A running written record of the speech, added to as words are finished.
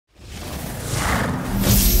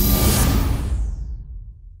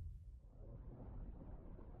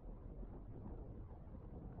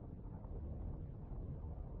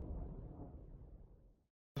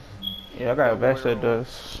Yeah, I got a vest that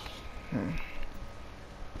does.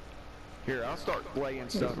 Here, I'll start laying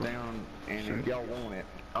stuff down, and if y'all want it,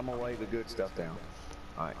 I'm gonna lay the good stuff down.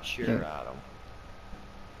 Alright, share item.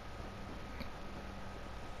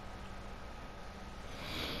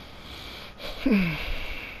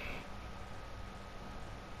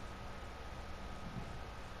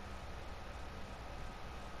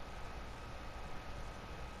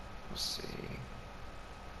 Let's see.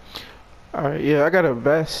 Alright, yeah, I got a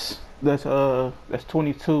vest that's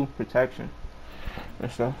 22 protection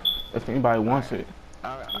and stuff. If anybody wants it.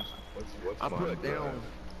 I put down.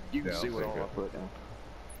 You can see what all I put down.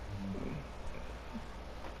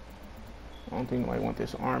 I don't think nobody want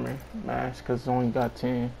this armor mask because it's only got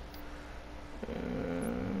 10.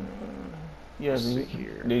 Yeah,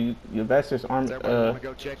 your vest is armor. Everybody want to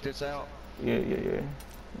go check this out? Yeah.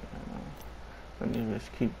 Let me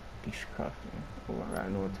just keep crafting. Oh, I got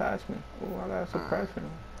no attachment. Oh, I got suppression.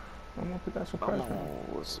 I'm gonna put that suppression.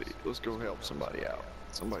 Let's see. Let's go help somebody out.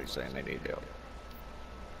 Somebody's saying they need help.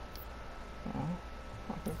 I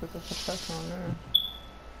can put the suppression on there.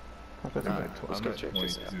 Let's go check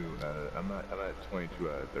this out. I'm at 22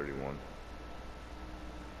 out of 31.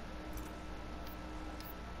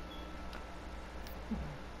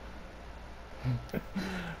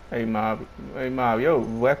 Hey mob, your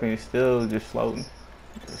weapon is still just floating.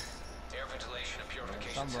 Air ventilation and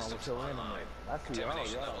purification systems online.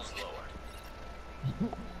 Contamination levels lowered.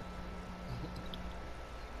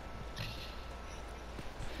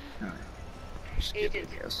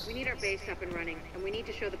 Agents, we need our base up and running, and we need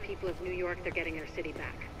to show the people of New York they're getting their city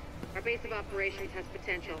back. Our base of operations has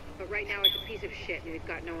potential, but right now it's a piece of shit and we've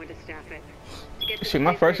got no one to staff it. See,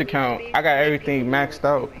 my first account, I got everything maxed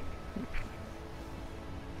out.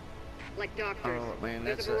 Like doctors,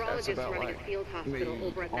 there's a virologist running a field hospital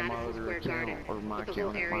over at Madison Square Garden, but the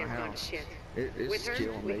whole area's gone to shit. With her,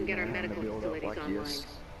 we can get our medical facilities online.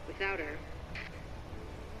 Without her...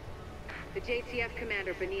 The JTF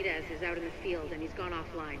commander, Benitez, is out in the field and he's gone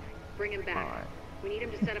offline. Bring him back. We need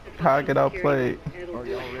him to set up a How I get outplayed? And it'll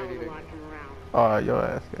do a hell of a lot for morale. Oh, your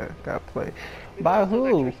ass got played. By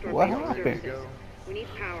who? What happened? We need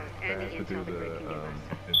power and the intel the grid can give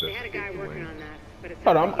us. They had a guy working on that, but it's...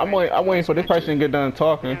 Hold on, I'm waiting for this person to get done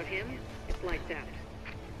talking. Without him, it's like that.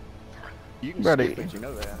 You can skip it, you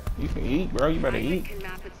know that. You can eat, bro. You better eat. Can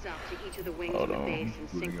map itself to each of the wings of the base and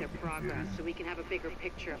sync their progress, so we can have a bigger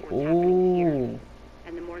picture of what's happening here.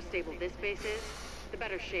 And the more stable this base is, the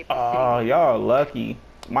better shape the city. Oh, y'all lucky.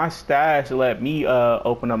 My stash let me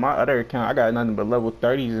open up my other account. I got nothing but level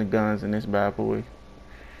 30s and guns in this bad boy.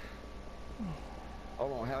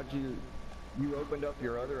 Hold on, how'd you opened up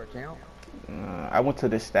your other account? I went to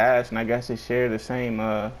the stash and I guess it shared the same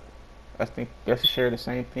I guess it share the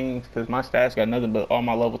same things because my stats got nothing but all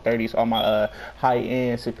my level 30s, all my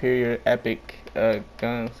high-end, superior, epic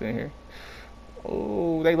guns in here.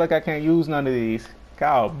 Oh, they look I can't use none of these.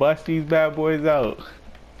 Kyle, bust these bad boys out.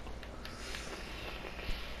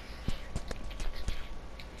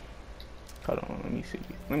 Hold on, let me see.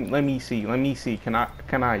 Let me see. Can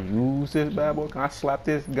I use this bad boy? Can I slap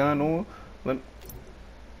this gun on?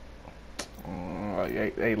 Oh,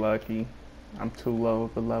 they lucky. I'm too low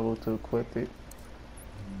of a level to equip it.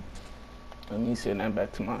 Let me send that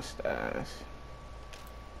back to my stash.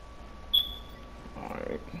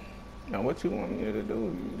 Alright. Now what you want me to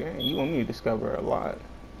do? Dang, you want me to discover a lot.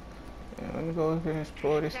 Yeah, let me go ahead and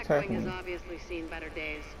explore this technique. Has obviously seen better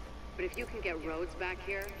days. But if you can get Rhodes back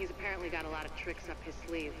here, he's apparently got a lot of tricks up his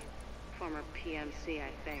sleeve. Former PMC,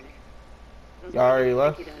 I think. You already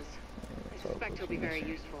left? He does. I suspect he'll be very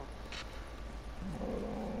useful.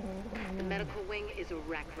 The medical wing is a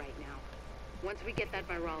wreck right now. Once we get that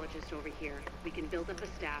virologist over here, we can build up a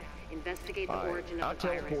staff, investigate the origin of the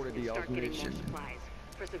virus, and start getting more supplies.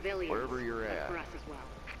 For civilians, wherever you're at. For us as well.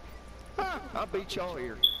 Ha! I beat y'all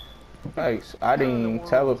here. Thanks. I didn't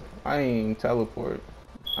teleport.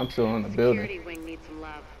 I'm still in the building. Security wing needs some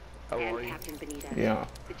love. And Captain Benitez. Yeah.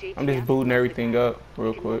 I'm just booting everything up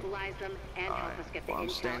real quick. I'm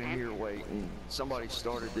standing here waiting. Somebody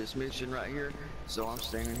started this mission right here, so I'm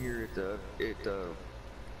standing here at the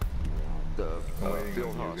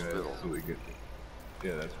field hospital. So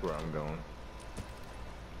yeah, that's where I'm going.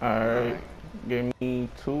 Alright. Give me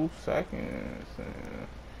 2 seconds. And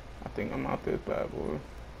I think I'm out this bad boy.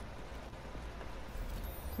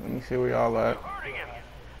 Let me see where y'all at.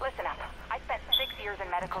 Listen up. I spent 6 years in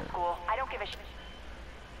medical school. I don't give a shit.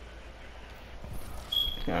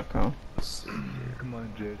 Yeah, come. Come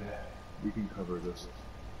on, Jed. We can cover this.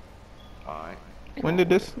 Alright. When did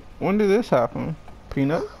this happen?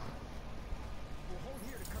 Peanut?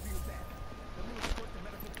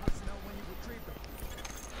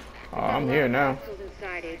 I'm here now.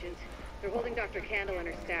 Inside, Agent. They're holding Dr. Candle and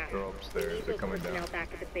her staff. They're upstairs. They're coming down. Back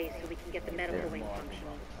at the base so we can get the medical wing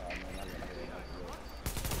functional.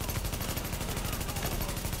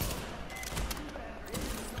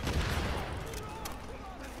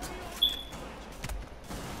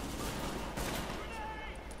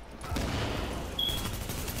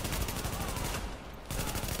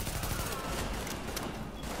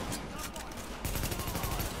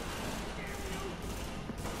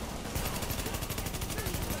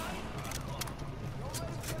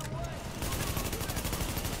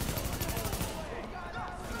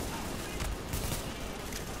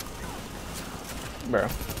 Bro,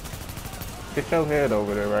 get your head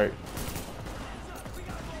over there, right?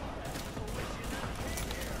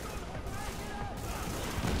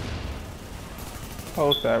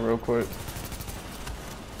 Post that real quick.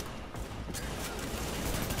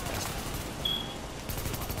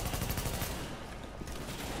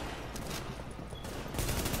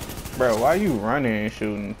 Bro, why you running and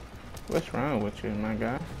shooting? What's wrong with you, my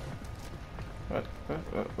guy?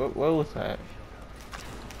 What was that?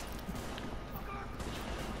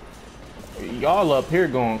 Y'all up here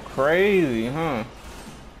going crazy, huh?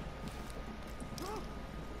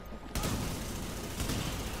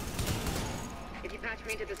 If you patch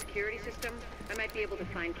me into the security system, I might be able to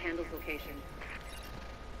find Candle's location.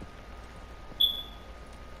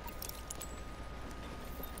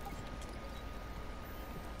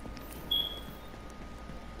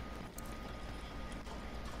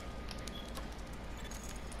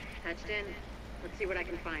 Patched in. Let's see what I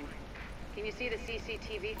can find. Can you see the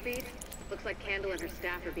CCTV feed? Looks like Candle and her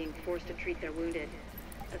staff are being forced to treat their wounded.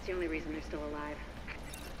 That's the only reason they're still alive.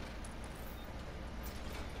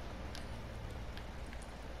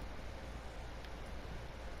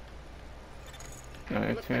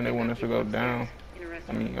 They want us to go down.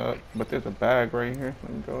 I mean up, but there's a bag right here.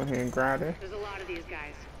 Let me go ahead and grab it. There's a lot of these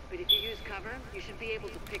guys, but if you use cover, you should be able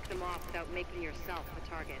to pick them off without making yourself a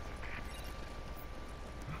target.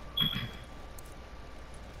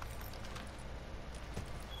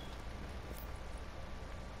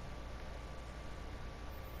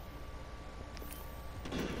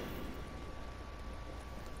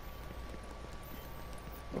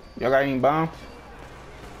 Y'all got any bombs?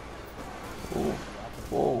 Ooh.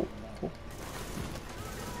 Whoa.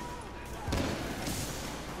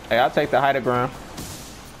 Hey, I'll take the high ground.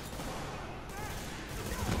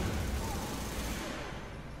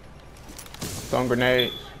 Stone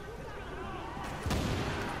grenades.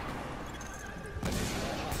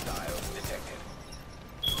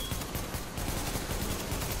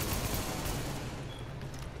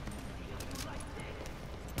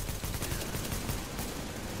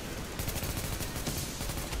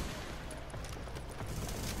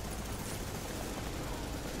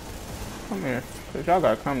 Come here, cause y'all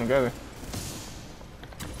gotta come together.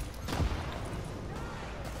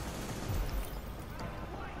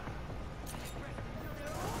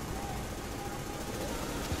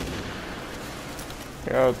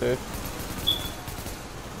 Get out this.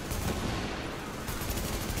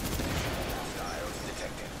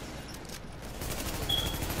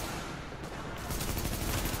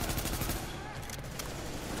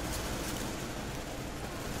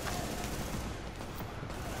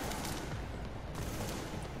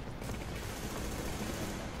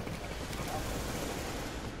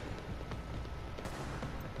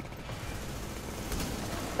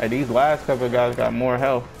 Hey, these last couple of guys got more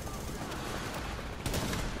health.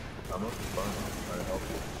 I'm up to fun. I'm trying to help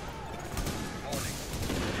you.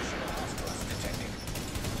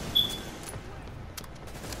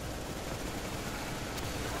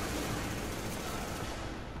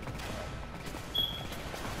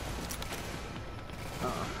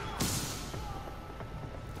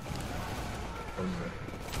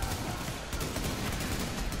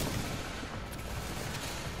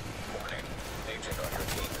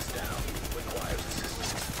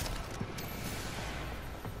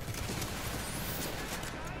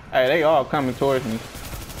 Hey, they all coming towards me.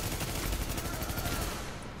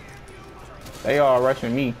 They all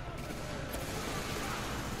rushing me.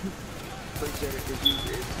 Appreciate it, because you've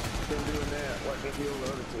been doing that. Let me heal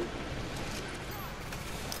the other two.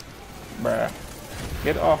 Bruh.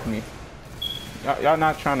 Get off me. Y'all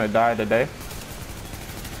not trying to die today.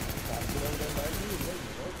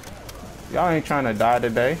 Y'all ain't trying to die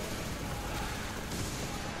today.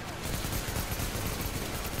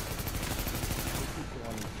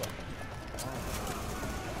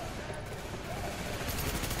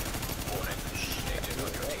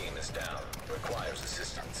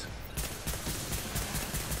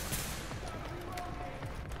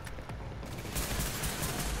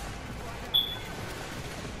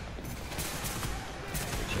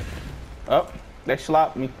 Oh, they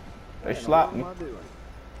slopped me. They slopped me. What am I doing?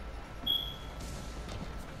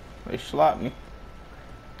 They slopped me.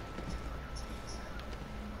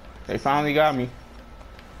 They finally got me.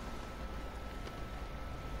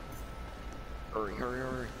 Hurry, hurry,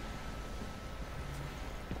 hurry.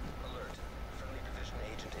 Alert. Friendly division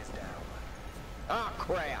agent is down. Ah,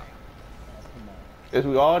 crap. Is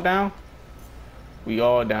we all down? We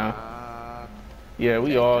all down. Yeah,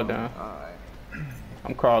 we all down. Alright.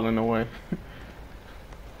 I'm crawling away.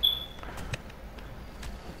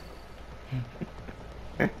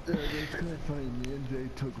 Yeah, that's kind of funny. Me and Jay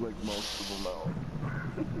took like most of them out.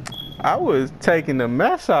 I was taking the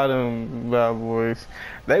mess out of them bad boys.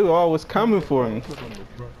 They were always coming for me.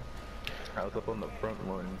 I was up on the front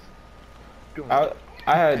lines.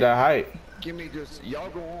 I had the height. Give me just, y'all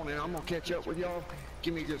go on and I'm gonna catch up with y'all.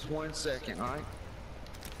 Give me just 1 second, alright?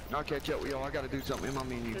 I'll catch up with y'all. I gotta do something in my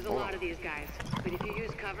menu. There's a lot of these guys, but if you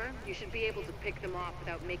use cover, you should be able to pick them off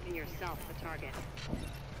without making yourself the target.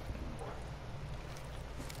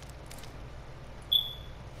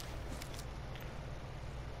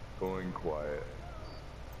 Going quiet.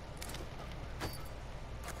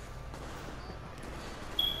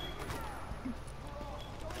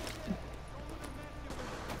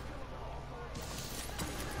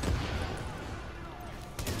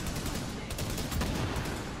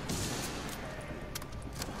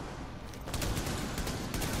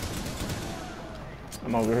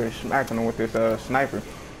 I'm over here smacking them with this sniper.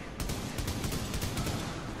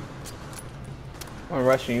 I'm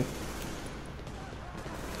rushing you.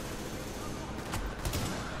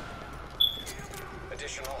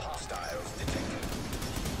 Additional hostiles detected.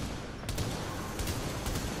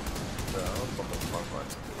 Yeah, I was on the front line.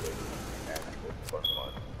 Actual front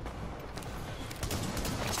line.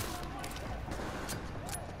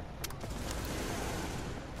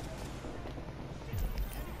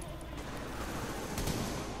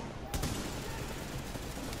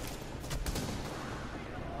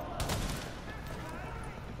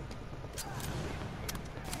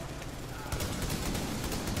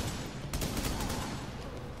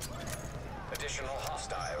 Additional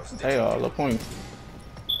hostiles detected. Hey, look on you.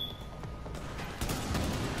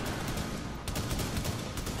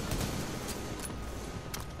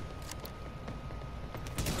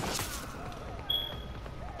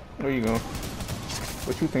 Where you going?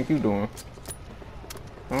 What you think you doing?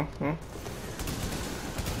 Huh? Huh?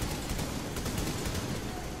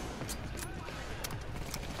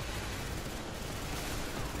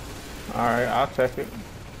 Alright, I'll check it.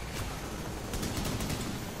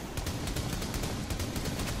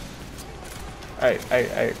 Hey.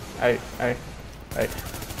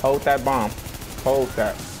 Hold that bomb. Hold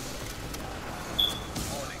that.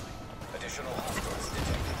 Warning. Additional hostiles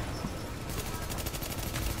detected.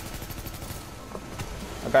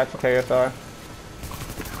 I got you, KSI.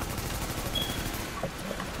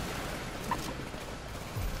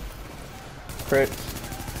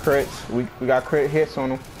 Crits. We got crit hits on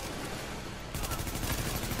them.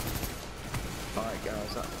 Alright,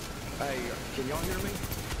 guys. Hey, can y'all hear me?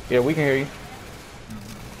 Yeah, we can hear you.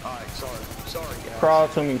 Alright, sorry, guys. Crawl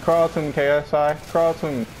to me, KSI. Crawl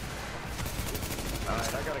to me.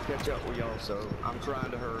 Alright, I gotta catch up with y'all, so I'm trying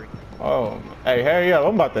to hurry. Oh, hey, hurry up.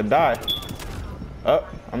 I'm about to die. Oh,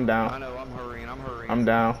 I'm I down. know, I'm hurrying. I'm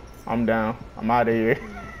down. I'm out of here.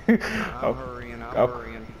 I'm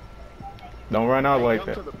hurrying. Don't run out like Come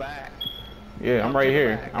that. to the back. Yeah, I'm right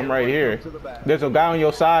here. I'm right here. Come to the back. There's a guy on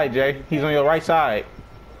your side, Jay. He's on your right side.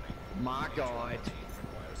 My God.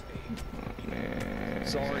 Man.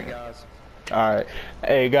 Sorry, guys. Alright.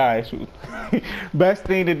 Hey, guys. Best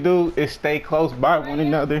thing to do is stay close by one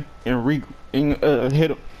another and hit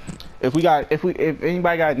them. If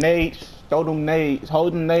anybody got nades, throw them nades.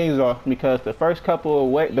 Hold them nades off, because the first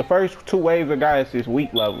two waves of guys is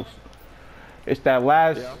weak levels. It's the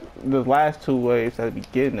last two waves that be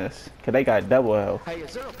getting us, cause they got double health. Hey,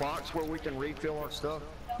 is there a box where we can refill our stuff?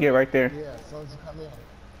 Yeah, right there. Yeah, as long as you come in.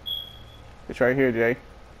 It's right here, Jay.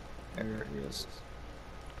 There it is.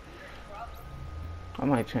 I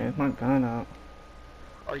might change my gun out.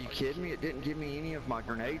 Are you kidding me? It didn't give me any of my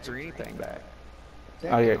grenades or anything back.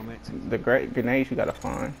 Oh yeah, the great grenades you gotta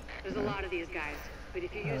find. There's a lot of these guys, but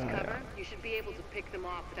if you use cover, you should be able to pick them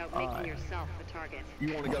off without making yourself the target.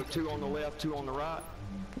 You want to go 2 on the left, 2 on the right?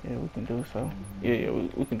 Yeah, we can do so. Yeah,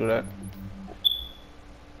 we can do that.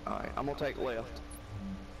 Alright, I'm gonna take left.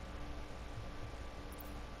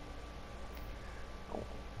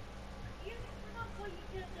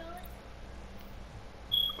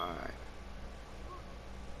 Alright.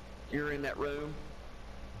 You're in that room?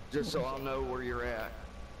 Just so I'll know where you're at.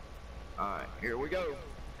 Alright, here we go.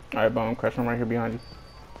 Alright, bomb crush. I'm right here behind you.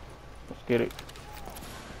 Let's get it.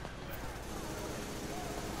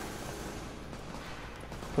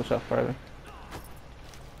 Push up further.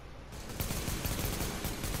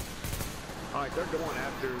 Alright, they're going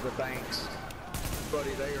after the banks.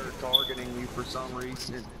 Buddy, they are targeting you for some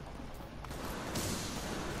reason.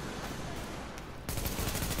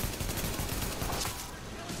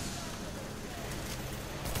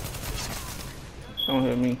 Don't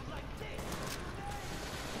hit me.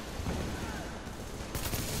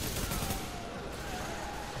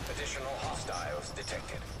 Additional hostiles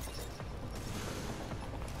detected.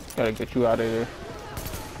 Gotta get you out of there.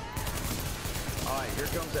 Alright, here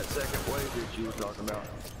comes that second wave that you were talking about.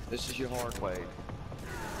 This is your hard wave.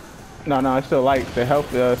 No, it's still light. The health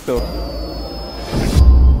still.